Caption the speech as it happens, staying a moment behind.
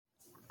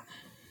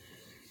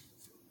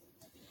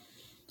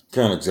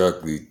Can't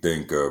exactly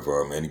think of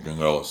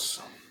anything else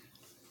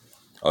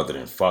other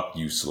than fuck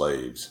you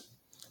slaves.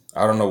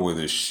 I don't know where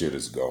this shit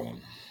is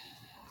going,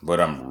 but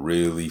I'm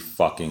really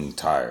fucking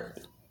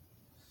tired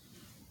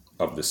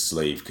of the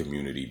slave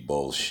community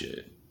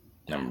bullshit.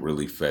 I'm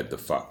really fed the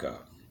fuck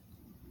up.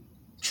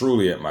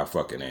 Truly at my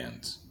fucking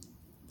ends.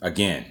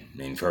 Again,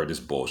 you've heard this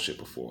bullshit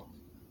before.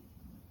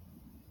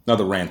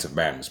 Another rant of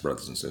madness,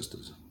 brothers and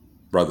sisters.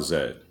 Brother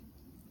said,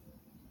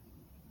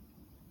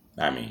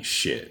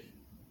 shit.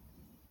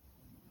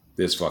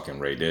 This fucking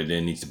rate, there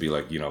needs to be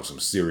some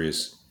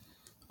serious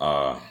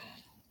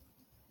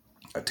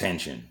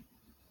attention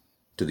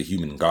to the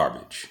human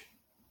garbage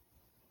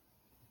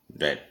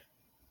that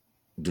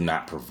do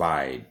not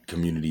provide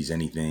communities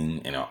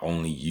anything and are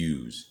only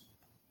used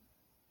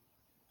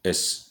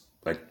as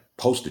like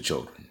poster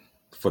children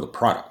for the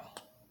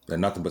product. They're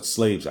nothing but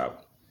slaves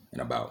out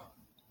and about.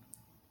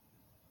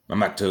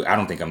 I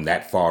don't think I'm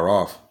that far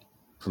off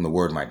from the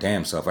word my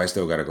damn self. I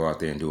still got to go out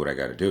there and do what I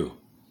got to do.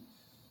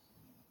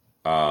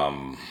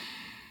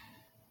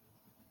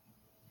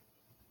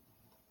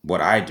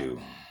 What I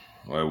do,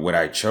 or what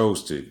I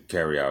chose to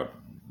carry out,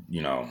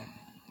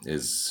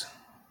 is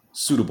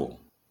suitable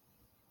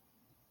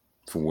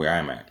for where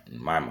I'm at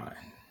in my mind,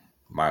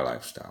 my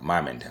lifestyle,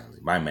 my mentality,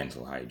 my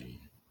mental hygiene.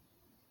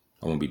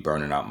 I won't be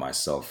burning out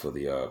myself for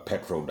the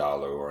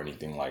petrodollar or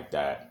anything like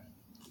that.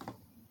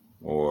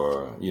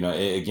 Or,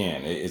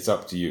 it's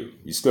up to you.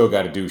 You still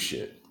got to do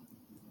shit.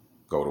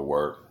 Go to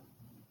work,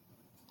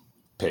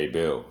 pay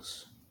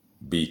bills,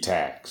 be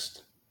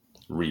taxed,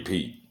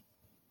 repeat.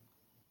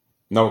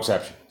 No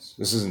exceptions.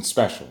 This isn't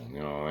special.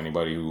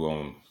 Anybody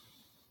who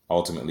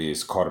ultimately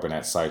is caught up in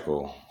that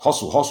cycle.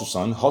 Hustle,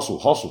 son. Hustle.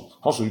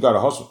 You got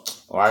to hustle.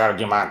 Oh, I got to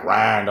get my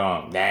grind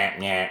on.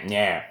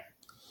 Nah.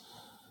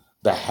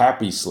 The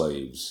happy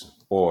slaves,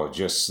 or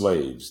just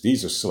slaves,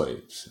 these are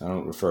slaves. I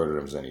don't refer to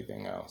them as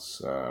anything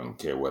else. I don't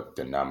care what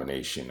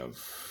denomination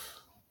of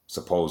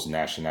supposed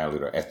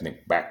nationality or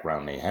ethnic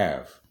background they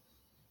have.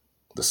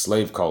 The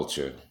slave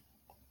culture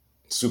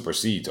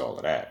supersedes all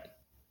of that.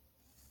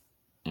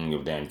 I don't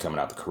give a damn coming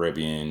out the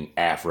Caribbean,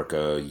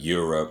 Africa,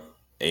 Europe,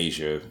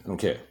 Asia. I don't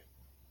care.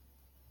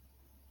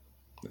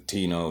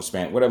 Latino,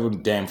 Spanish, whatever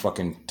damn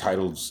fucking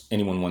titles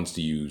anyone wants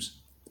to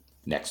use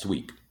next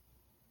week.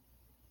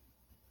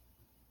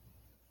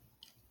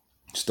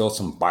 Still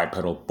some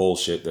bipedal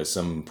bullshit that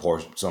some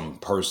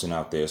person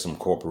out there, some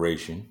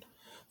corporation,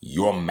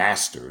 your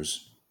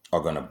masters are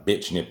going to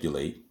bitch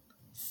manipulate,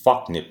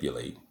 fuck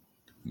manipulate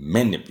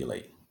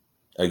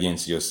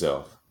against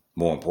yourself.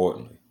 More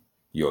importantly,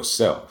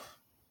 yourself.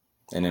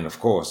 And then, of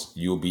course,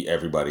 you'll be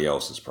everybody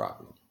else's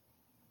problem.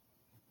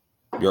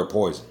 You're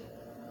poison.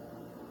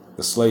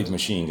 The slave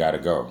machine got to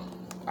go.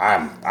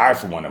 I,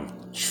 for one, am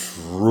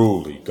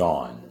truly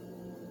gone.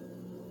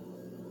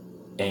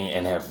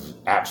 And have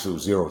absolute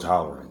zero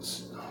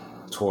tolerance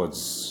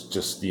towards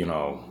just, the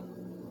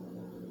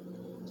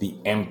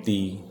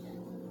empty,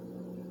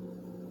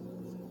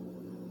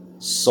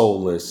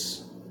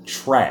 soulless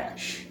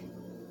trash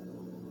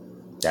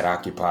that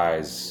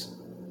occupies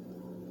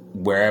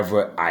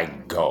wherever I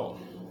go.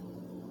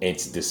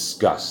 It's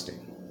disgusting.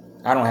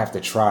 I don't have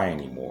to try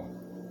anymore.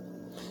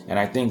 And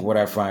I think what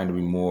I find to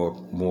be more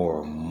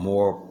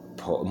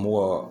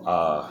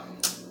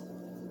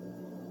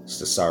it's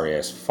the sorry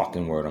ass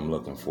fucking word I'm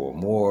looking for,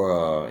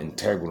 more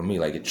integral to me.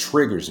 Like, it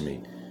triggers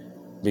me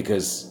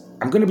because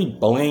I'm going to be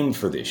blamed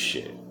for this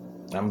shit.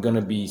 I'm going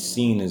to be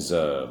seen as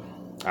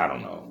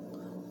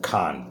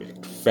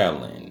convict,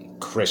 felon,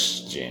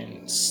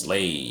 Christian,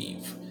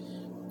 slave.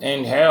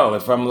 And hell,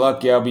 if I'm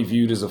lucky, I'll be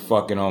viewed as a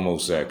fucking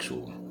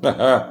homosexual.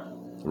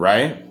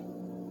 Right?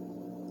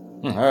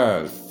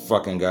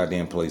 Fucking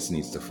goddamn place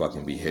needs to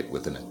fucking be hit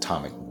with an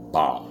atomic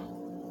bomb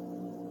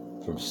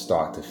from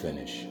start to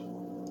finish.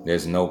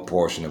 There's no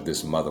portion of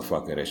this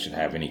motherfucker that should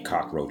have any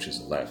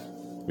cockroaches left.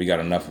 We got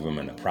enough of them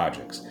in the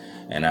projects.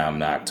 And I'm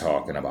not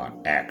talking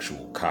about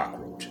actual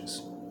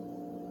cockroaches.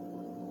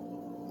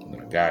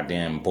 The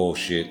goddamn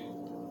bullshit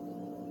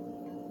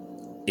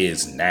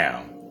is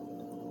now.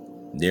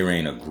 There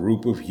ain't a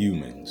group of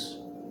humans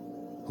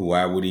who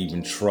I would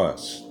even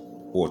trust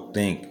or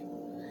think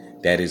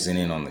that isn't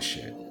in on the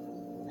shit.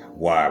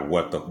 Why?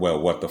 What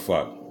the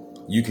fuck?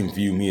 You can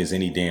view me as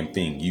any damn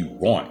thing you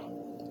want.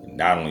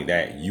 Not only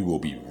that, you will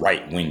be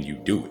right when you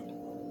do it.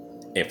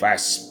 If I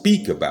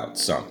speak about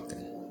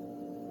something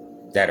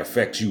that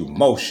affects you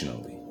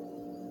emotionally,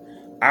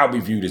 I'll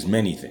be viewed as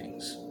many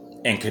things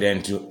and could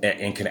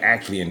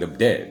actually end up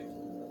dead.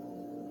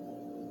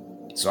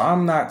 So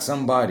I'm not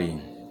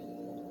somebody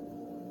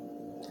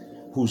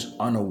who's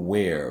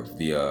unaware of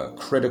the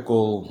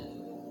critical,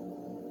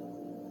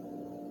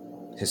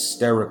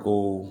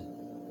 hysterical,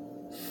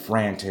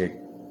 frantic,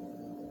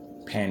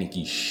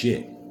 panicky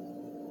shit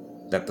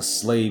that the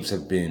slaves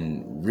have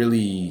been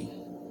really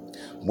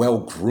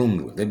well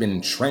groomed with. They've been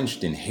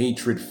entrenched in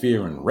hatred,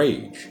 fear, and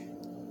rage.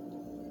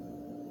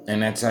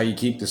 And that's how you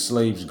keep the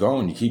slaves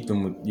going. You keep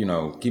them,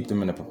 keep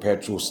them in a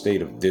perpetual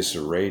state of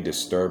disarray,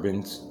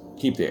 disturbance,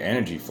 keep their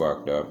energy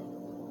fucked up.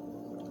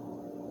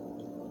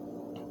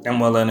 And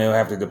well, then they'll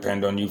have to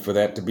depend on you for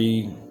that to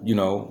be,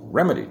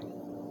 remedied.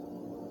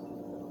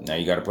 Now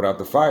you got to put out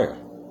the fire.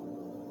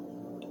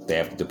 They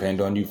have to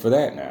depend on you for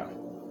that now.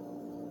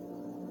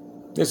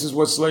 This is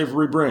what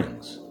slavery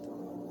brings.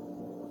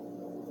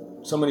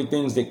 So many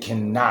things that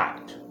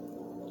cannot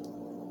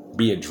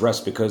be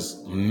addressed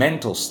because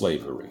mental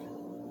slavery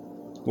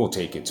will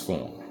take its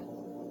form.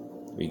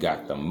 We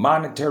got the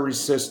monetary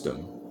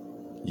system.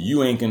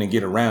 You ain't gonna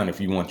get around if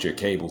you want your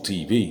cable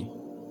TV.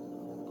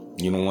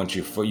 You don't want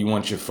you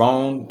want your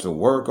phone to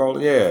work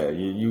all. Yeah,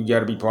 you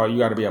gotta be part. You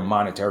gotta be a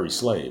monetary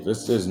slave.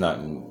 There's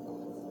nothing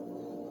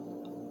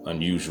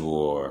unusual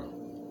or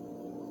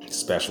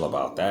special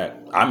about that.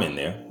 I'm in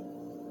there.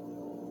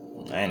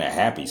 I ain't a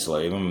happy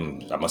slave.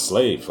 I'm a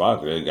slave.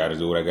 Fuck, I gotta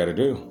do what I gotta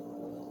do.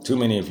 Too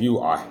many of you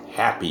are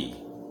happy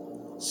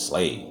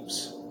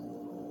slaves.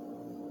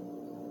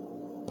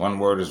 One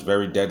word is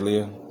very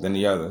deadlier than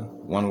the other.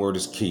 One word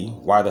is key.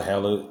 Why the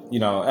hell?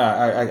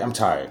 I'm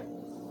tired.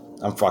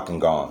 I'm fucking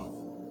gone.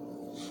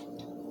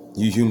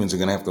 You humans are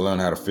gonna have to learn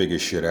how to figure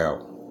shit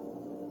out.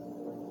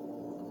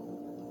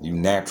 You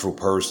natural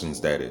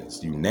persons, that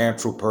is. You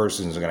natural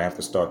persons are gonna have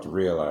to start to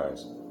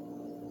realize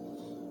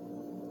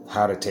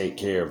how to take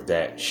care of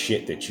that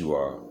shit that you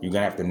are. You're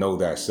gonna have to know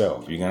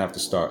thyself. You're gonna have to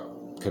start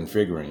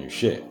configuring your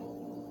shit.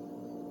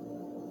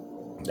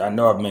 I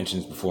know I've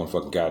mentioned this before in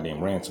fucking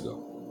goddamn rants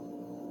ago.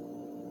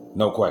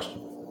 No question.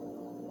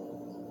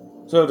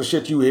 So the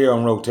shit you hear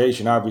on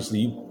rotation, obviously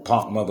you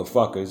punk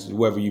motherfuckers,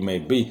 whoever you may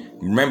be,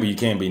 remember you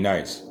can't be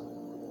nice.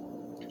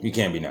 You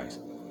can't be nice.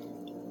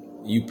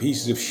 You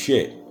pieces of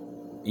shit,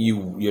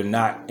 you're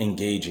not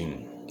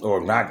engaging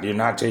you're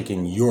not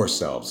taking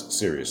yourselves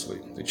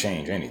seriously to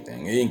change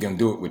anything. You ain't gonna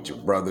do it with your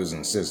brothers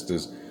and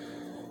sisters.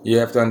 You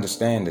have to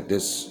understand that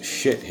this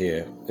shit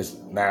here is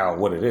now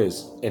what it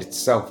is. It's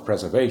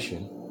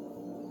self-preservation.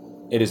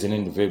 It is an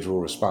individual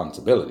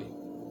responsibility.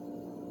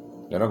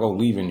 Now don't go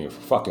leaving your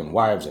fucking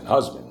wives and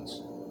husbands.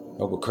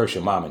 Don't go curse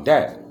your mom and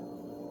dad.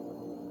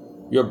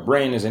 Your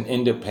brain is an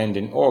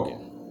independent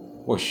organ.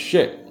 Well,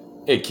 shit,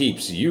 it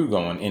keeps you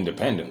going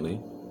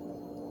independently.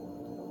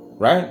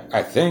 Right?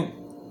 I think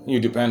you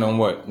depend on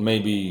what?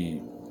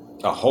 Maybe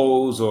a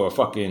hose or a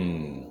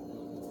fucking...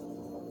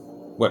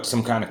 What,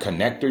 some kind of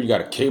connector? You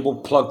got a cable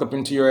plugged up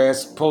into your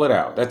ass? Pull it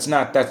out. That's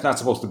not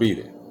supposed to be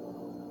there.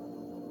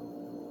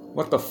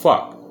 What the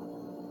fuck?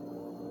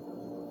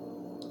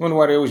 I wonder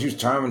why they always use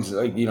terms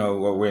like,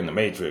 well, we're in the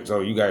Matrix.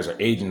 Oh, you guys are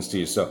agents to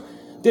yourself.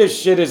 This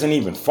shit isn't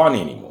even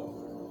funny anymore.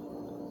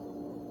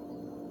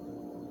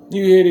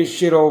 You hear this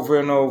shit over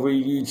and over.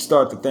 You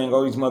start to think,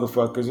 oh, these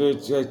motherfuckers,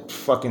 they're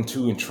fucking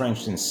too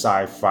entrenched in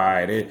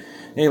sci-fi.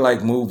 They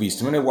like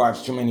movies. When they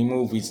watch too many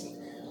movies,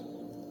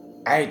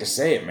 I hate to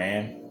say it,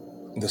 man.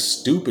 The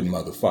stupid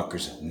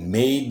motherfuckers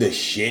made the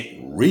shit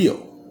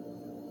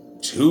real.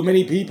 Too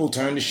many people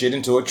turned the shit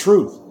into a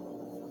truth.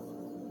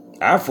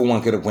 I, for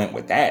one, could have went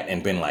with that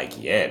and been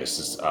like, yeah, this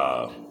is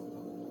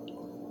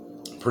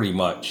pretty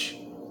much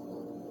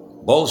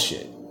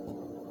bullshit.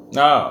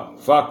 No,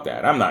 fuck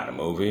that. I'm not in a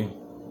movie.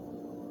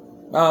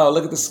 Oh,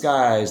 look at the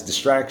skies.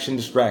 Distraction.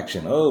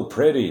 Oh,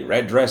 pretty.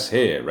 Red dress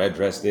here, red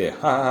dress there.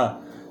 Ha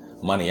ha.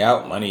 Money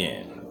out, money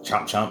in.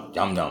 Chomp, chomp,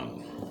 yum,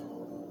 yum.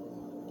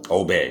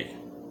 Obey.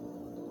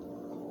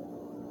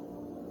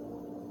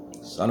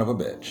 Son of a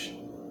bitch.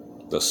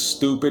 The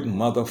stupid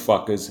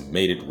motherfuckers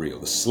made it real.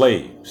 The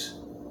slaves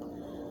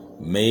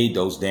made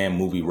those damn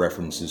movie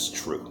references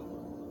true.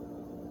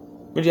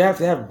 But you had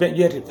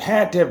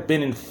to have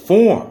been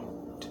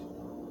informed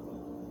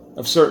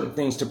of certain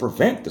things to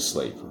prevent the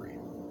slavery.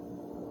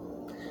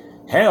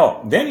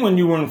 Hell, then when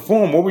you were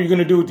informed, what were you going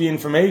to do with the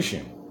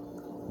information?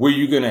 Were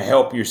you going to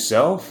help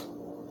yourself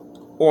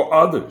or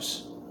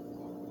others?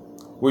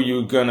 Were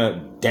you going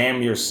to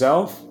damn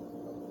yourself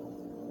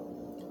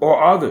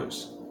or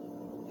others?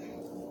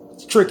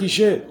 It's tricky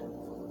shit.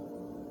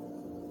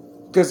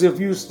 Because if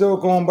you're still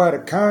going by the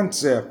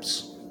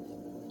concepts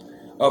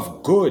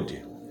of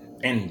good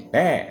and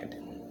bad,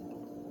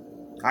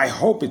 I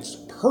hope it's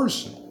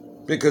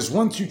personal. Because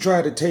once you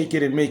try to take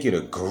it and make it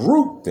a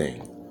group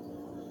thing,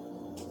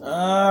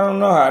 I don't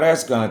know how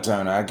that's going to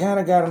turn out. I kind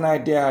of got an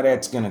idea how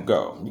that's going to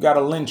go. You got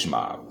a lynch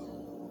mob.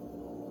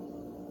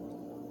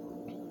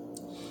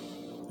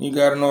 You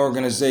got an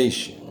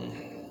organization.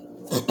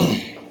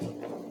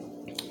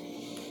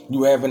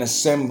 You have an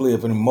assembly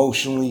of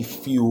emotionally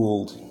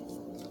fueled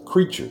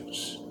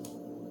creatures.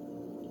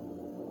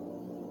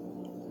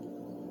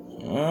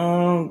 I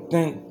don't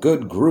think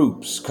good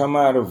groups come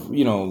out of,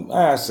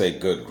 I say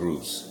good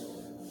groups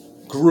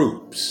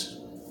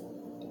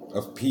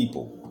of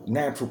people.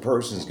 Natural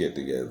persons get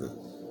together.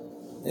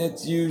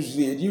 It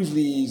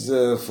usually is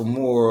for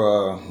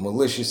more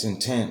malicious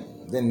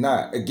intent than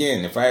not.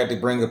 Again, if I had to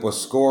bring up a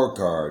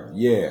scorecard,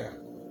 yeah,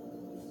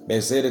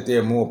 they say that there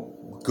are more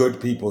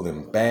good people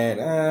than bad.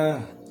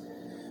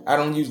 I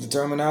don't use the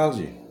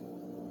terminology,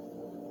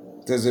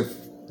 because if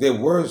there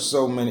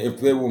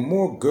were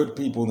more good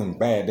people than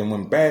bad, then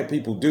when bad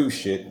people do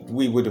shit,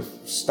 we would have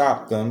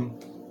stopped them,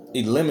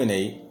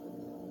 eliminate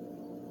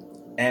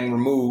and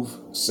remove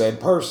said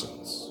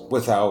persons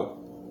without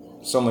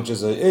so much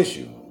as an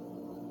issue.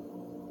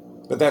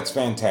 But that's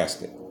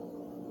fantastic.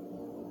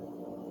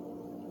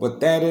 What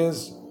that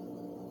is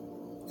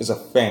a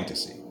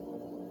fantasy.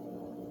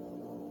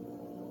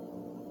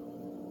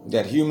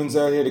 That humans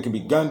out here that can be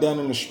gunned down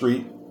in the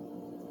street,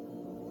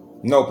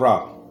 no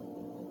problem.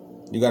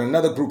 You got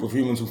another group of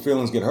humans whose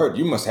feelings get hurt.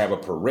 You must have a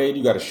parade.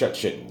 You got to shut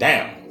shit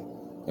down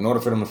in order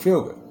for them to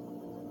feel good.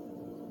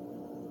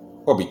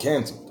 Or be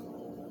canceled.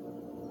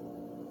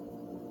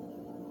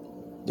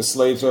 The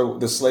slaves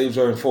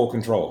are in full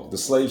control. The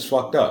slaves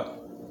fucked up.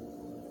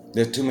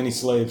 There's too many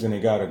slaves and they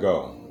gotta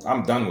go.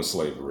 I'm done with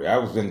slavery.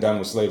 I've been done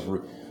with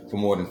slavery for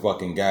more than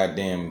fucking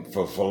goddamn,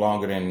 for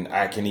longer than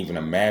I can even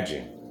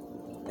imagine.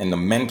 And the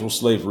mental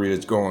slavery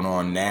that's going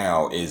on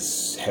now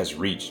has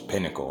reached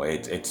pinnacle.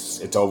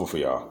 It's over for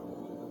y'all.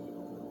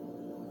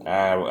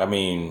 I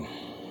mean,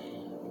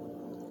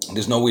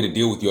 there's no way to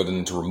deal with you other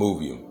than to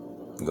remove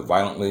you, either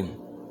violently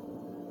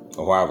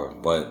or however.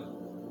 But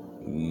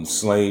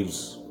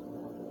slaves,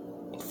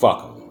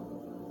 fuck them.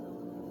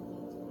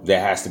 There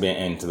has to be an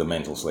end to the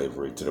mental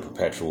slavery, to the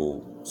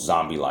perpetual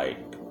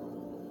zombie-like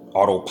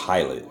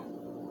autopilot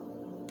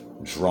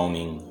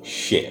droning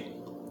shit.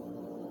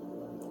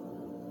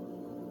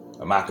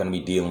 I'm not going to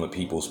be dealing with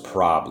people's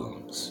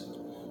problems.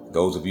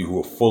 Those of you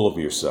who are full of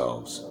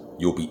yourselves,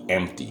 you'll be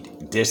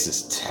emptied. This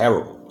is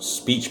terrible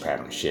speech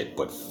pattern shit,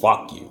 but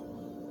fuck you.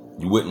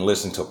 You wouldn't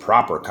listen to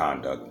proper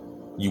conduct.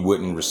 You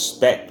wouldn't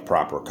respect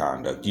proper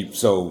conduct.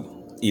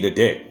 So eat a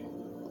dick.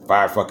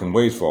 5 fucking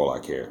ways for all I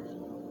care.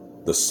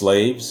 The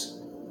slaves,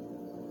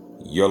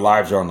 your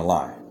lives are on the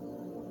line.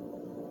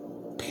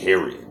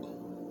 Period.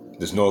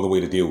 There's no other way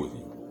to deal with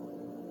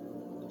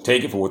you.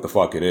 Take it for what the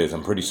fuck it is.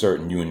 I'm pretty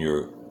certain you and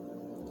your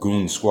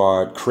goon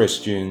squad,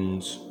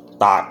 Christians,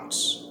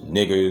 thoughts,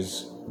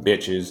 niggers,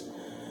 bitches.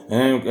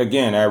 And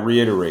again, I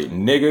reiterate,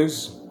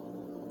 niggers,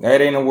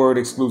 that ain't a word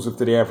exclusive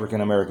to the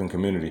African American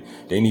community.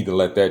 They need to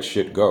let that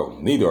shit go.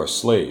 Neither are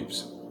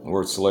slaves. The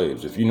word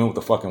slaves. If you know what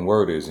the fucking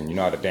word is and you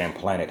know how the damn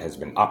planet has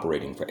been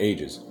operating for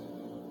ages,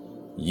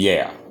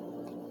 yeah,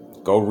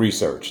 go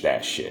research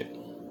that shit.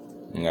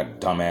 You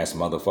got dumbass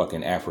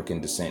motherfucking African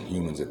descent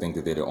humans that think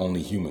that they're the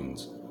only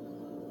humans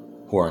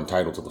who are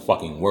entitled to the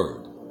fucking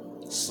word.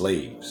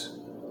 Slaves.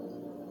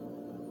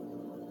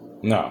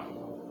 No,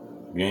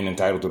 you ain't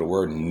entitled to the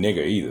word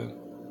nigger either.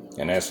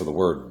 And as for the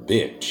word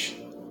bitch,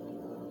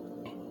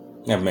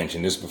 I've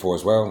mentioned this before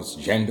as well. It's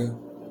gender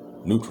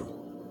neutral.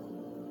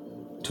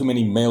 Too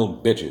many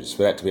male bitches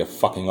for that to be a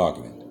fucking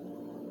argument.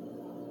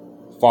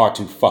 Far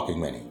too fucking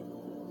many.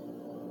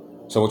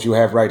 So what you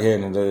have right here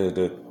in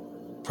the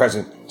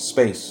present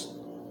space,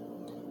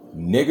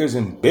 niggers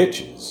and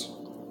bitches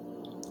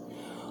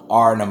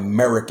are an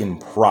American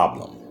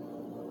problem.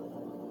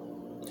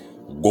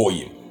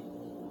 Goyim,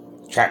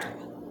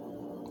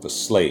 chattel, the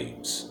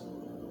slaves,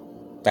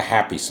 the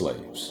happy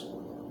slaves,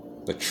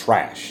 the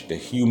trash, the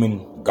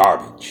human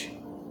garbage.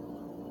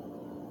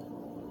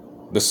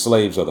 The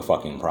slaves are the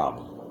fucking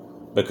problem.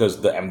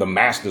 Because the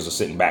masters are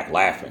sitting back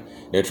laughing.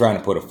 They're trying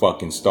to put a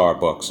fucking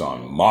Starbucks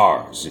on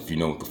Mars, if you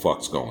know what the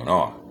fuck's going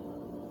on.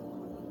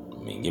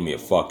 I mean, give me a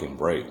fucking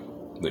break.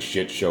 The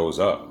shit shows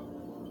up.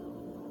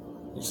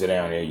 You sit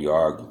down there, you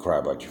argue, cry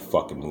about your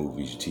fucking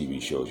movies, your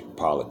TV shows, your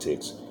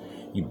politics.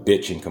 You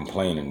bitch and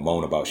complain and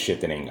moan about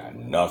shit that ain't got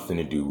nothing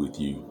to do with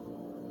you.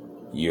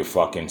 You're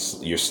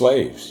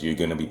slaves. You're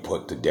gonna be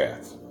put to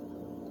death.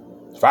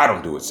 If I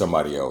don't do it,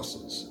 somebody else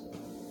is.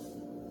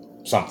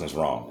 Something's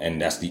wrong, and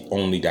that's the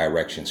only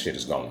direction shit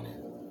is going in.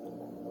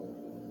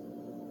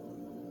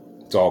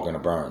 It's all gonna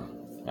burn.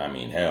 I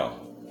mean, hell,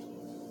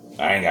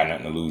 I ain't got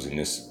nothing to lose in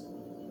this.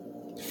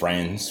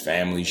 Friends,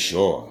 family,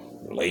 sure.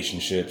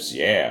 Relationships,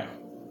 yeah.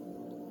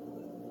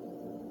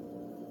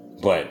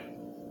 But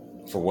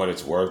for what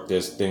it's worth,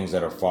 there's things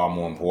that are far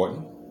more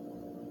important.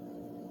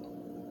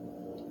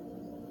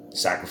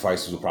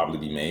 Sacrifices will probably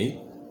be made.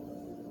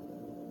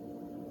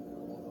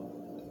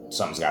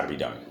 Something's got to be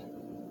done.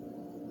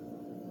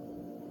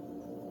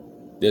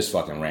 This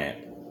fucking rant,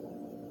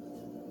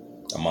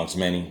 amongst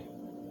many,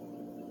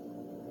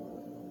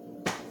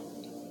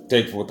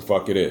 take for what the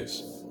fuck it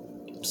is.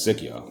 I'm sick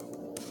of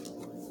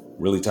y'all.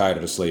 Really tired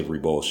of the slavery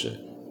bullshit.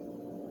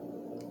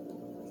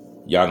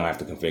 Y'all gonna have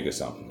to configure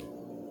something.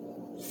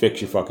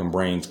 Fix your fucking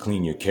brains,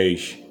 clean your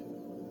cache,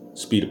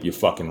 speed up your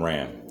fucking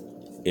RAM.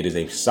 It is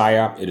a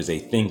psyop, it is a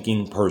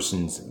thinking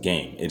person's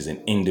game. It is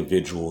an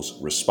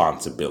individual's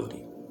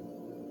responsibility.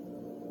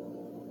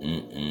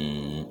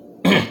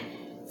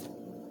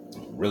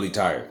 Really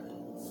tired.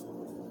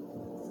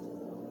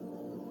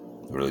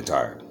 Really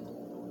tired.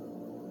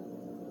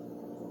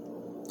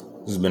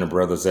 This has been a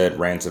Brother Zed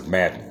Rants of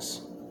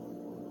Madness.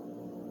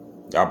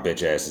 Y'all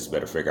bitch asses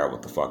better figure out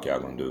what the fuck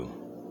y'all gonna do.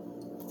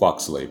 Fuck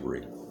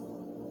slavery.